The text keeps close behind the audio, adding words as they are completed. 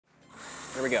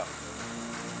Here we go.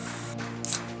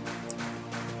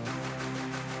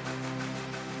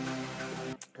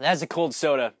 That's a cold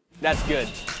soda. That's good.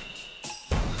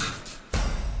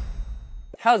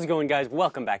 How's it going, guys?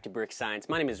 Welcome back to Brick Science.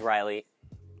 My name is Riley.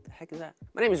 What the heck is that?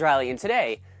 My name is Riley, and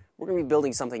today we're going to be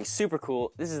building something super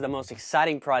cool. This is the most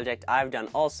exciting project I've done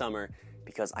all summer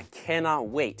because I cannot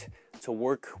wait to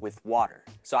work with water.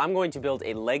 So I'm going to build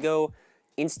a Lego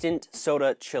instant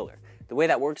soda chiller. The way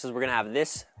that works is we're going to have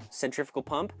this centrifugal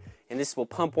pump, and this will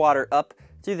pump water up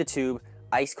through the tube,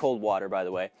 ice cold water, by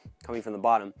the way, coming from the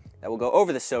bottom, that will go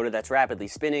over the soda that's rapidly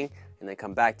spinning and then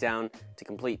come back down to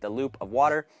complete the loop of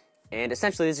water. And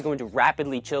essentially this is going to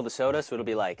rapidly chill the soda, so it'll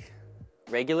be like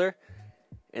regular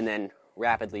and then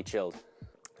rapidly chilled.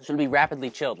 So it'll be rapidly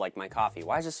chilled like my coffee.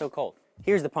 Why is it so cold?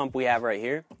 Here's the pump we have right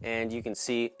here, and you can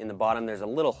see in the bottom there's a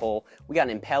little hole. We got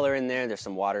an impeller in there, there's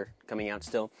some water coming out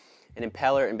still. An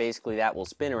impeller, and basically that will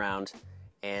spin around,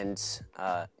 and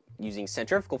using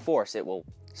centrifugal force it will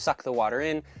suck the water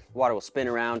in, the water will spin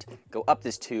around, go up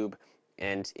this tube,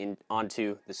 and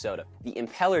onto the soda. The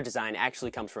impeller design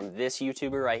actually comes from this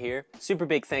YouTuber right here. Super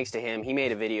big thanks to him. He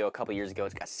made a video a couple years ago.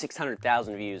 It's got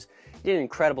 600,000 views. He did an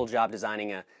incredible job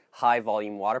designing a high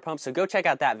volume water pump. So go check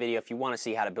out that video if you want to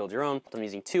see how to build your own. I'm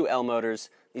using two L motors.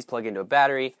 These plug into a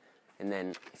battery, and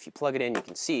then if you plug it in, you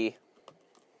can see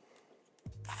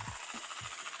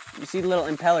the little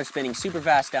impeller spinning super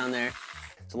fast down there.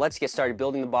 So let's get started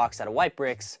building the box out of white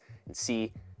bricks and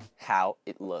see how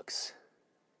it looks.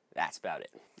 That's about it.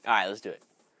 All right, let's do it.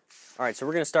 All right, so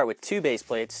we're gonna start with two base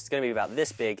plates. It's gonna be about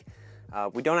this big.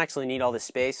 We don't actually need all this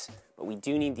space, but we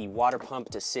do need the water pump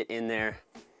to sit in there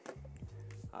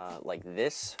like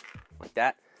this, like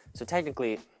that. So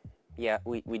technically, yeah,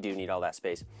 we do need all that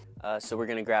space. So we're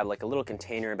gonna grab like a little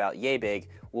container about yay big.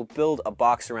 We'll build a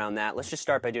box around that. Let's just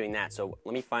start by doing that. So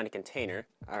let me find a container.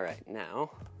 All right,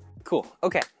 now, cool.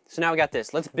 Okay, so now we got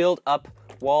this. Let's build up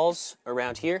walls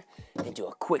around here and do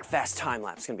a quick fast time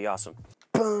lapse. It's gonna be awesome.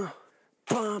 Ah,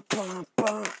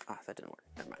 that didn't work.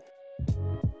 Never mind.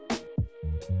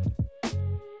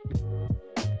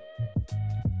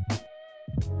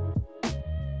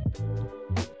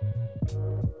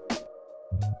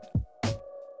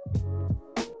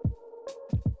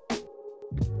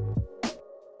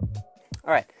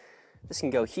 All right, this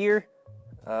can go here.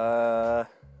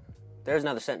 There's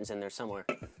another sentence in there somewhere.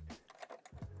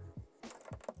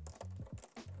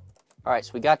 All right,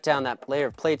 so we got down that layer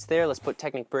of plates there. Let's put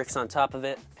Technic bricks on top of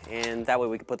it, and that way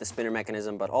we can put the spinner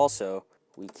mechanism, but also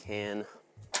we can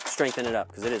strengthen it up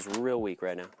because it is real weak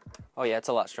right now. Oh yeah, it's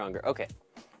a lot stronger. Okay,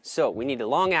 so we need a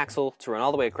long axle to run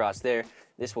all the way across there.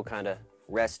 This will kind of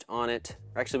rest on it.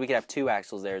 Or actually, we could have two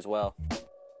axles there as well.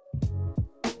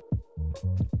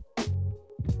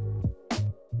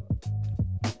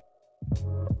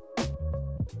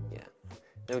 Yeah,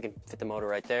 then we can fit the motor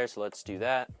right there, so let's do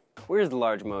that. Where's the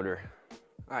large motor?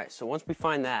 All right, so once we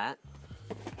find that,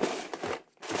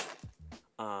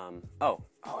 oh,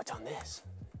 it's on this.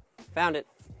 Found it.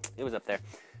 It was up there.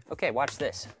 Okay, watch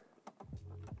this.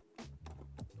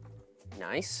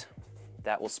 Nice.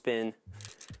 That will spin.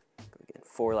 Go get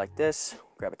four like this.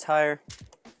 Grab a tire,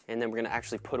 and then we're gonna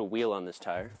actually put a wheel on this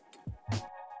tire.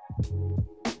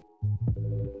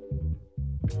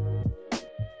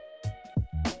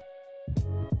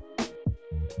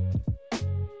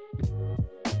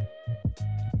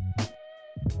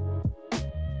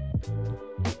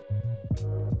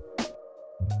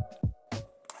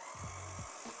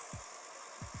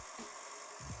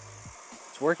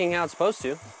 Working how it's supposed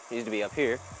to. It needs to be up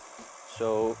here.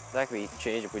 So that could be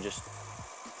changed if we just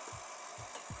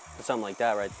put something like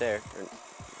that right there, or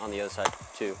on the other side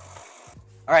too.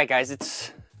 All right, guys,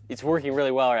 it's working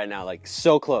really well right now, like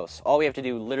so close. All we have to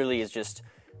do literally is just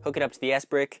hook it up to the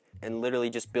S-brick and literally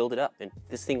just build it up, and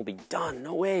this thing will be done.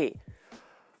 No way.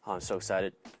 Oh, I'm so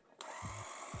excited.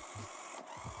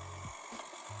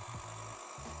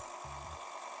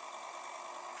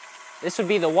 This would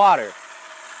be the water.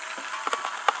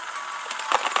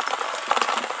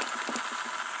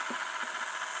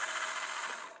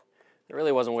 It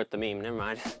really wasn't worth the meme, never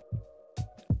mind.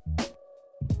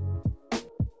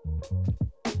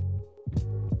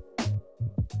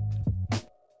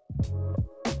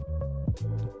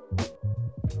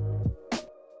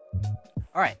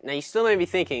 All right, now you still may be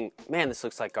thinking, man, this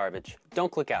looks like garbage. Don't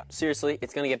click out. Seriously,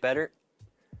 it's gonna get better.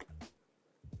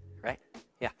 Right?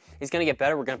 Yeah, it's gonna get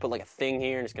better. We're gonna put like a thing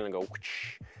here and it's gonna go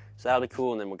whoosh. So that'll be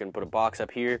cool, and then we're gonna put a box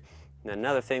up here, and then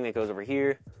another thing that goes over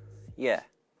here. Yeah.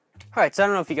 All right, so I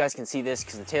don't know if you guys can see this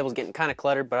because the table's getting kind of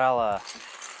cluttered, but I'll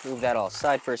move that all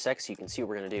aside for a sec so you can see what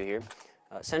we're gonna do here.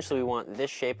 Essentially, we want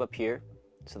this shape up here.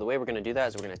 So the way we're gonna do that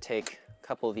is we're gonna take a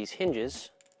couple of these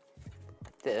hinges,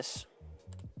 like this,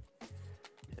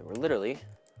 and we're literally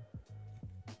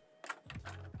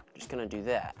just gonna do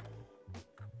that.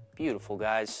 Beautiful,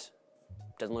 guys.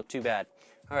 Doesn't look too bad.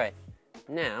 All right,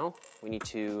 now we need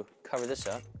to cover this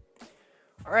up.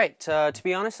 All right, to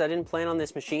be honest, I didn't plan on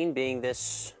this machine being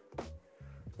this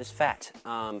fat,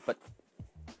 but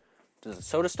does the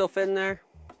soda still fit in there?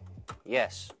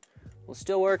 Yes. Will it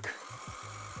still work?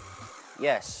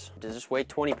 Yes. Does this weigh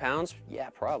 20 pounds? Yeah,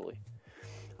 probably.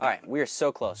 All right, we are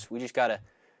so close. We just gotta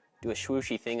do a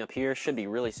swooshy thing up here. Should be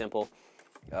really simple.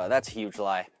 That's a huge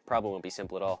lie. Probably won't be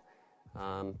simple at all,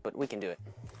 but we can do it.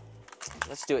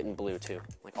 Let's do it in blue too,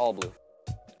 like all blue.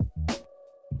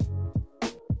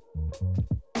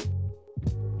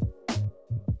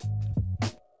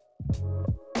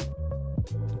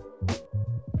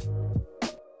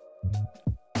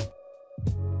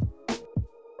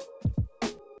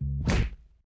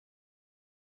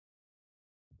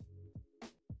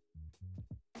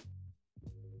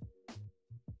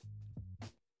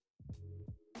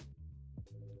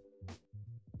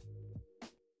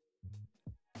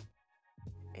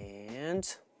 And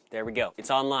there we go. It's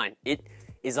online. It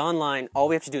is online. All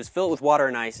we have to do is fill it with water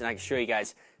and ice, and I can show you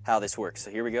guys how this works.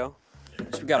 So here we go.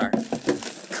 So we got our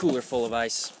cooler full of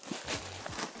ice.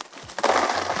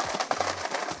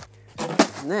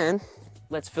 And then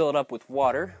let's fill it up with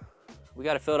water. We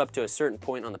got to fill it up to a certain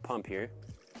point on the pump here.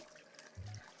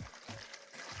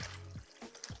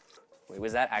 Wait,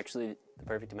 was that actually the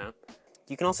perfect amount?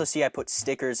 You can also see I put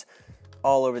stickers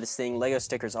all over this thing, Lego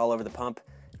stickers all over the pump.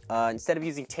 Instead of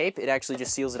using tape, it actually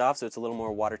just seals it off so it's a little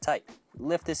more watertight.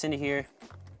 Lift this into here.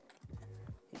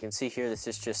 You can see here this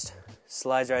just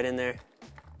slides right in there.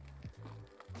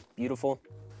 Beautiful.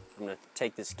 I'm gonna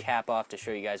take this cap off to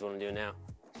show you guys what I'm doing now.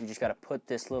 You just gotta put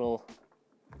this little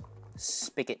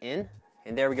spigot in,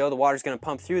 and there we go. The water's gonna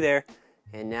pump through there,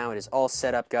 and now it is all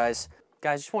set up, guys.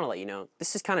 Guys, just wanna let you know,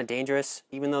 this is kind of dangerous.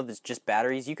 Even though there's just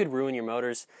batteries, you could ruin your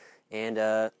motors and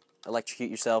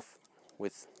electrocute yourself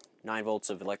with 9 volts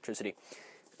of electricity.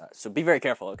 So be very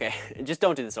careful, okay? Just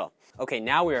don't do this at all. Okay,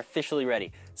 now we're officially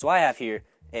ready. So I have here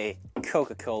a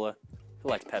Coca-Cola. Who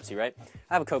likes Pepsi, right?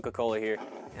 I have a Coca-Cola here,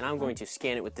 and I'm going to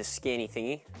scan it with this scanny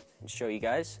thingy and show you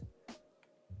guys.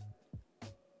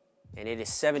 And it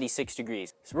is 76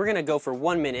 degrees. So we're gonna go for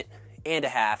 1 minute and a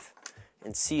half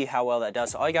and see how well that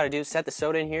does. So all you gotta do is set the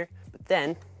soda in here, but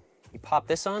then you pop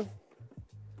this on,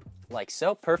 like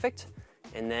so, perfect.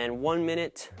 And then 1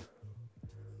 minute,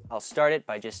 I'll start it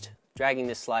by just dragging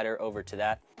this slider over to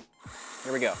that.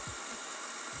 Here we go.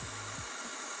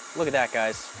 Look at that,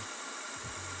 guys.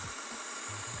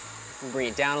 Bring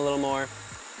it down a little more.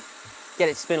 Get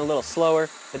it spin a little slower,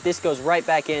 but this goes right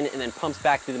back in and then pumps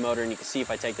back through the motor, and you can see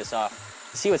if I take this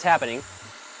off. See what's happening?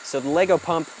 So the Lego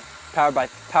pump, powered by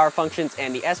Power Functions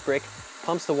and the S-Brick,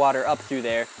 pumps the water up through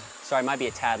there. Sorry, it might be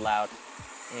a tad loud.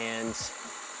 And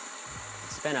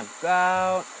it's been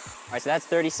about, all right, so that's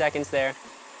 30 seconds there.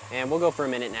 And we'll go for 1.5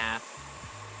 minutes.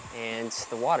 And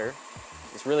the water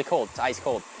is really cold. It's ice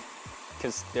cold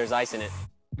because there's ice in it.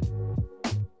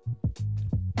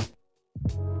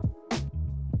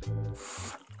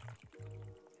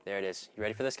 There it is. You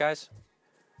ready for this, guys?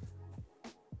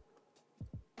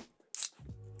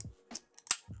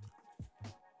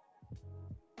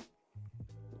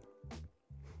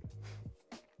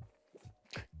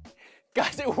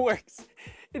 Guys, it works.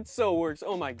 It so works.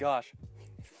 Oh my gosh.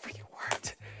 It freaking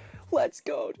worked. Let's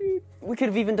go, dude. We could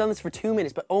have even done this for 2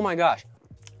 minutes, but oh my gosh.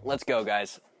 Let's go,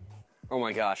 guys. Oh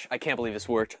my gosh. I can't believe this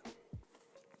worked.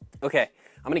 Okay,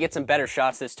 I'm gonna get some better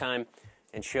shots this time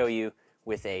and show you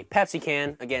with a Pepsi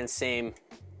can. Again, same,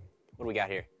 what do we got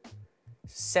here?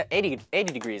 80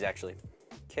 degrees, actually.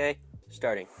 Okay,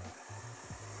 starting.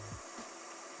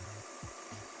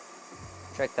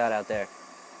 Check that out there.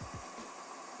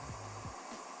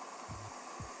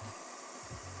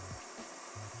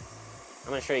 I'm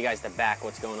gonna show you guys the back,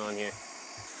 what's going on here.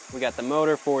 We got the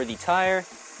motor for the tire,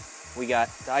 we got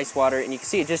the ice water, and you can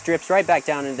see it just drips right back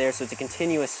down into there, so it's a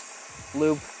continuous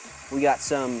loop. We got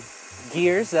some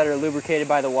gears that are lubricated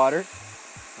by the water,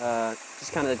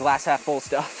 just kind of the glass half full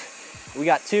stuff. We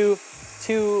got two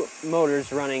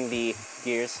motors running the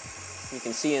gears. You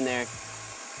can see in there,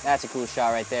 that's a cool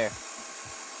shot right there.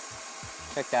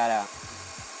 Check that out.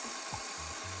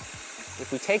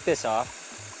 If we take this off,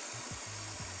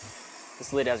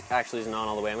 this lid actually isn't on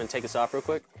all the way. I'm going to take this off real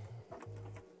quick.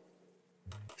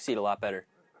 You can see it a lot better.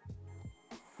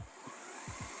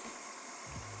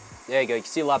 There you go. You can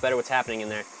see a lot better what's happening in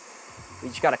there. We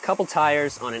just got a couple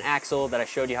tires on an axle that I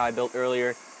showed you how I built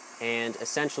earlier, and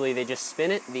essentially they just spin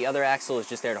it. The other axle is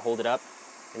just there to hold it up.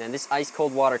 And then this ice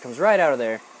cold water comes right out of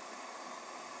there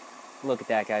Look at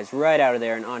that, guys, right out of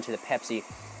there and onto the Pepsi.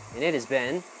 And it has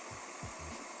been,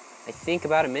 I think,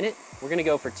 about a minute. We're gonna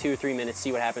go for 2 or 3 minutes,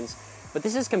 see what happens. But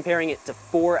this is comparing it to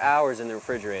 4 hours in the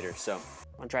refrigerator, so.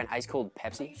 Wanna try an ice cold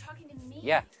Pepsi? Are you talking to me?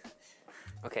 Yeah.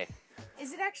 Okay.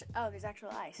 Is it actually, oh, there's actual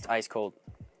ice. It's ice cold.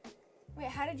 Wait,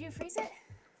 how did you freeze it?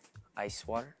 Ice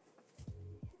water.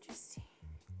 Interesting.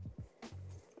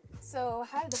 So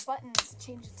how did the buttons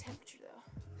change the temperature though?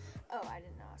 Oh, I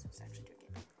didn't know I was supposed to actually drink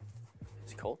it.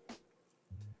 Is it cold?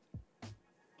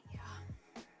 Yeah.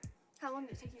 How long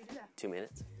did it take you to do that? 2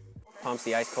 minutes. Pumps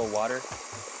the ice cold water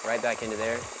right back into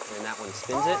there, and that one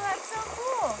spins it. That's so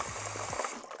cool.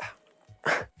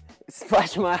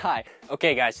 Splash my eye.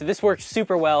 Okay, guys, so this worked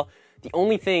super well. The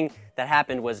only thing that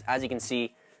happened was, as you can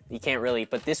see, you can't really,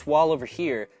 but this wall over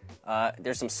here,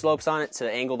 there's some slopes on it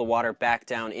to angle the water back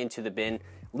down into the bin.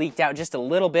 Leaked out just a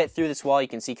little bit through this wall. You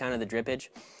can see kind of the drippage.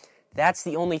 That's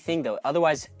the only thing, though.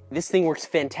 Otherwise, this thing works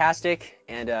fantastic,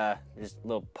 and there's a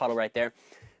little puddle right there.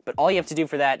 But all you have to do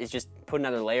for that is just put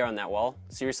another layer on that wall.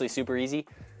 Seriously, super easy.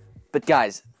 But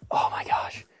guys, oh my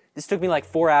gosh, this took me like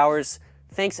 4 hours.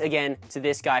 Thanks again to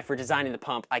this guy for designing the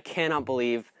pump. I cannot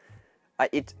believe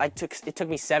it took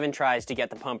me 7 tries to get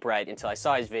the pump right until I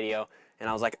saw his video, and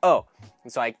I was like, oh.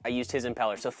 And so I used his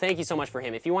impeller. So thank you so much for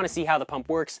him. If you want to see how the pump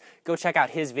works, go check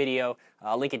out his video.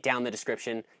 I'll link it down in the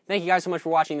description. Thank you guys so much for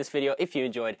watching this video. If you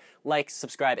enjoyed, like,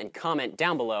 subscribe, and comment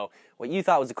down below what you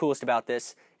thought was the coolest about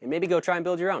this, and maybe go try and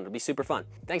build your own. It'll be super fun.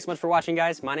 Thanks so much for watching,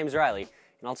 guys. My name is Riley,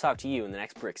 and I'll talk to you in the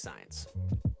next Brick Science.